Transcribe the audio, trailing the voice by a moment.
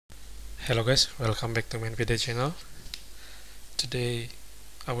Hello guys, welcome back to my video channel. Today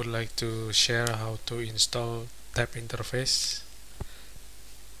I would like to share how to install tab interface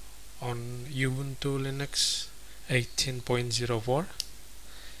on Ubuntu Linux 18.04.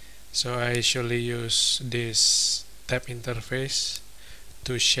 So I usually use this tab interface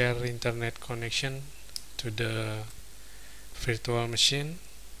to share internet connection to the virtual machine,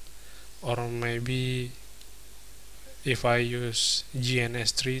 or maybe if I use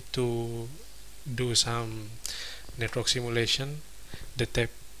GNS3 to do some network simulation, the tab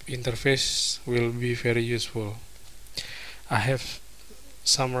interface will be very useful. I have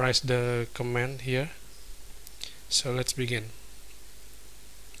summarized the command here, so let's begin.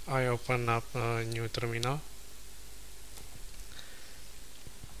 I open up a new terminal.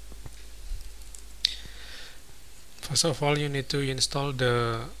 First of all, you need to install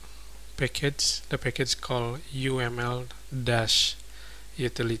the package called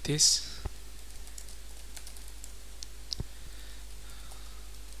uml-utilities.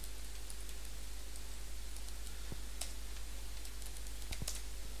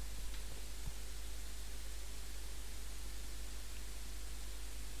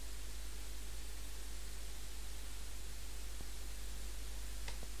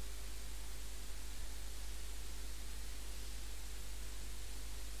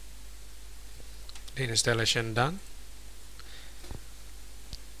 The installation done.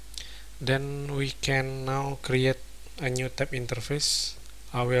 Then we can now create a new tab interface.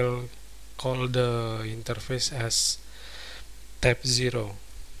 I will call the interface as tab 0.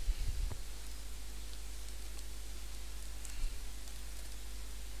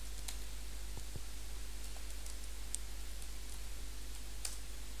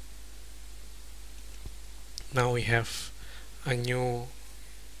 Now we have a new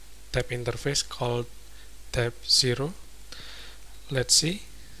tab interface called tab 0. Let's see.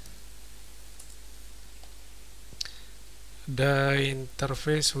 The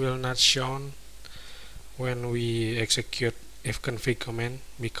interface will not shown when we execute ifconfig command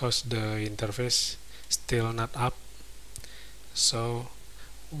because the interface still not up. So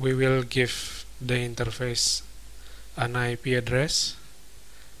we will give the interface an IP address,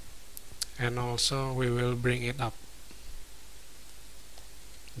 and also we will bring it up.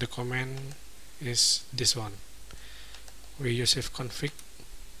 The command is this one. We use ifconfig.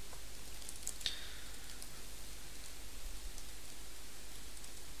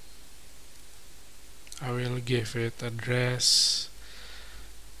 I will give it address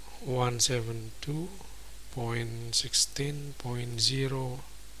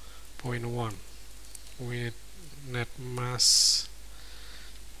 172.16.0.1 with net mask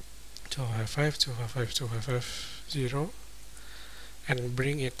 255.255.255.0 and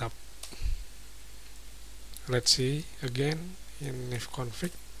bring it up. Let's see again in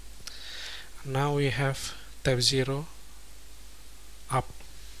ifconfig. Now we have tab 0 up.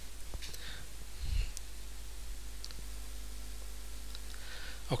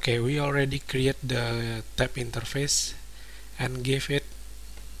 Okay, we already create the tab interface and give it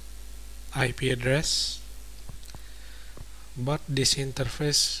IP address, but this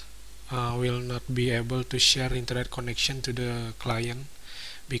interface will not be able to share internet connection to the client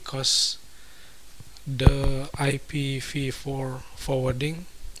because the IPv4 forwarding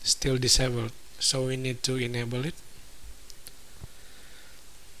still disabled, so we need to enable it.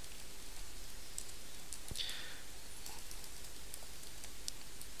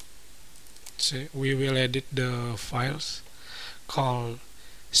 So we will edit the files called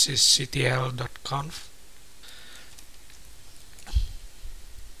sysctl.conf.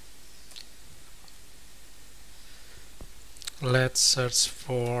 Let's search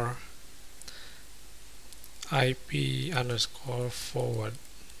for IP_forward.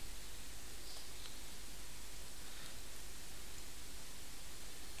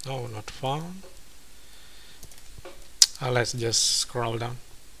 No, not found. Let's just scroll down.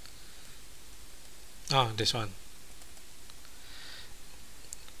 This one.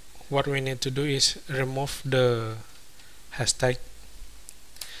 What we need to do is remove the hashtag.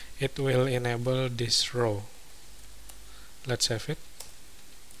 It will enable this row. Let's save it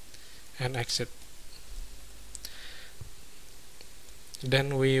and exit.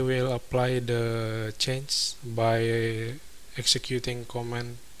 Then we will apply the change by executing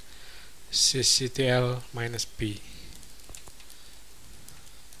command sysctl-p.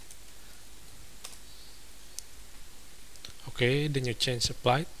 Okay, the new change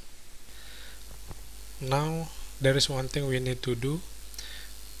applied. Now there is one thing we need to do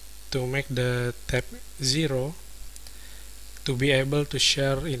to make the tab 0 to be able to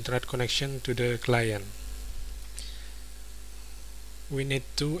share internet connection to the client. we need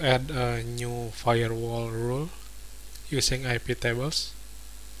to add a new firewall rule using IP tables.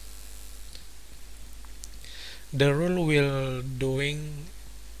 The rule will doing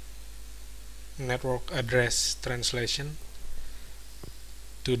network address translation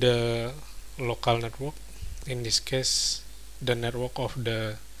to the local network, in this case the network of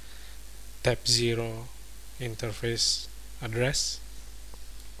the tab 0 interface address.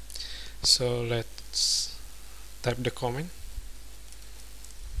 So let's type the comment.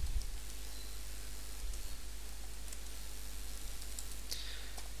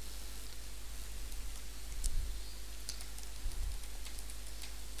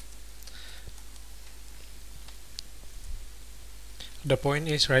 The point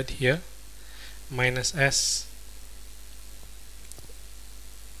is right here, -s.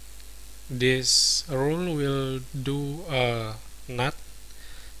 This rule will do a NAT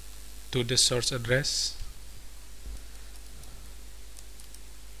to the source address.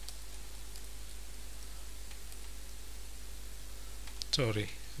 Sorry,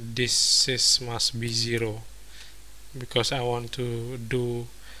 this is must be 0 because I want to do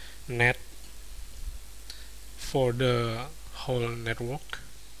NAT for the whole network,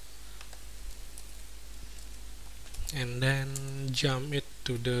 and then jump it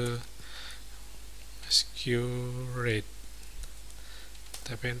to the SQ rate.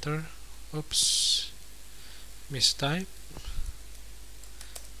 Tap enter. Oops, mistype.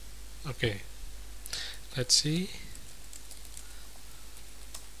 Okay, let's see.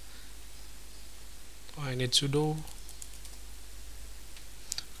 I need sudo.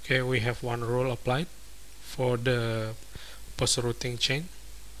 Okay, we have one rule applied for the post routing chain.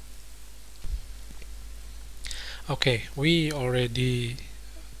 Okay, we already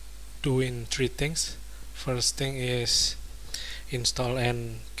doing 3 things. First thing is install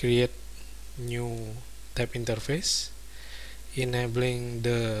and create new tab interface, enabling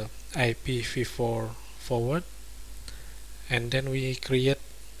the IPv4 forward, and then we create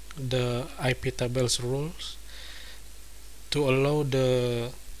the IP tables rules to allow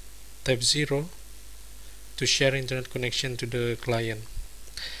the tab 0 to share internet connection to the client.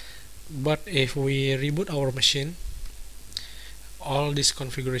 But if we reboot our machine, all this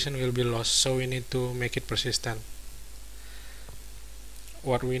configuration will be lost, so we need to make it persistent.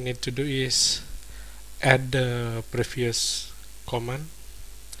 What we need to do is add the previous command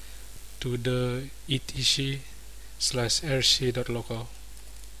to the etc/rc.local.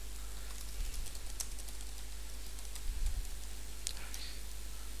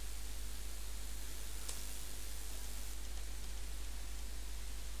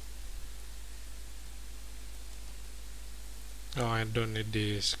 Oh, I don't need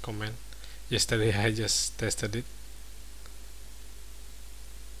this command. Yesterday I just tested it.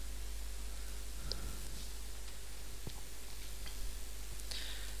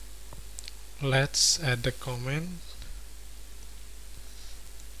 Let's add the command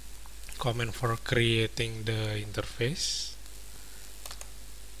for creating the interface.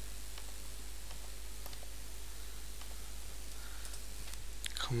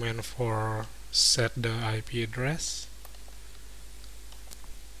 Command for set the IP address.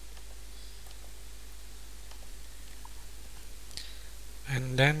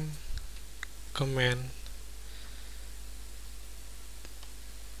 And then command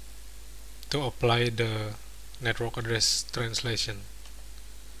to apply the network address translation.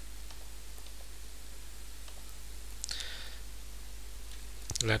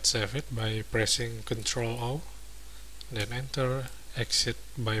 Let's save it by pressing Ctrl O, then enter, exit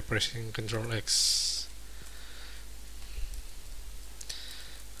by pressing Ctrl X.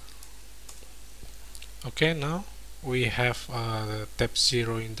 Okay, now we have a tab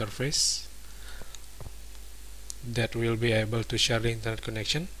 0 interface that will be able to share the internet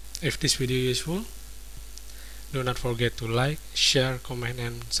connection. If this video is useful, do not forget to like, share, comment,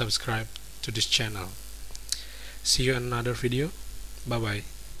 and subscribe to this channel. See you in another video. Bye bye.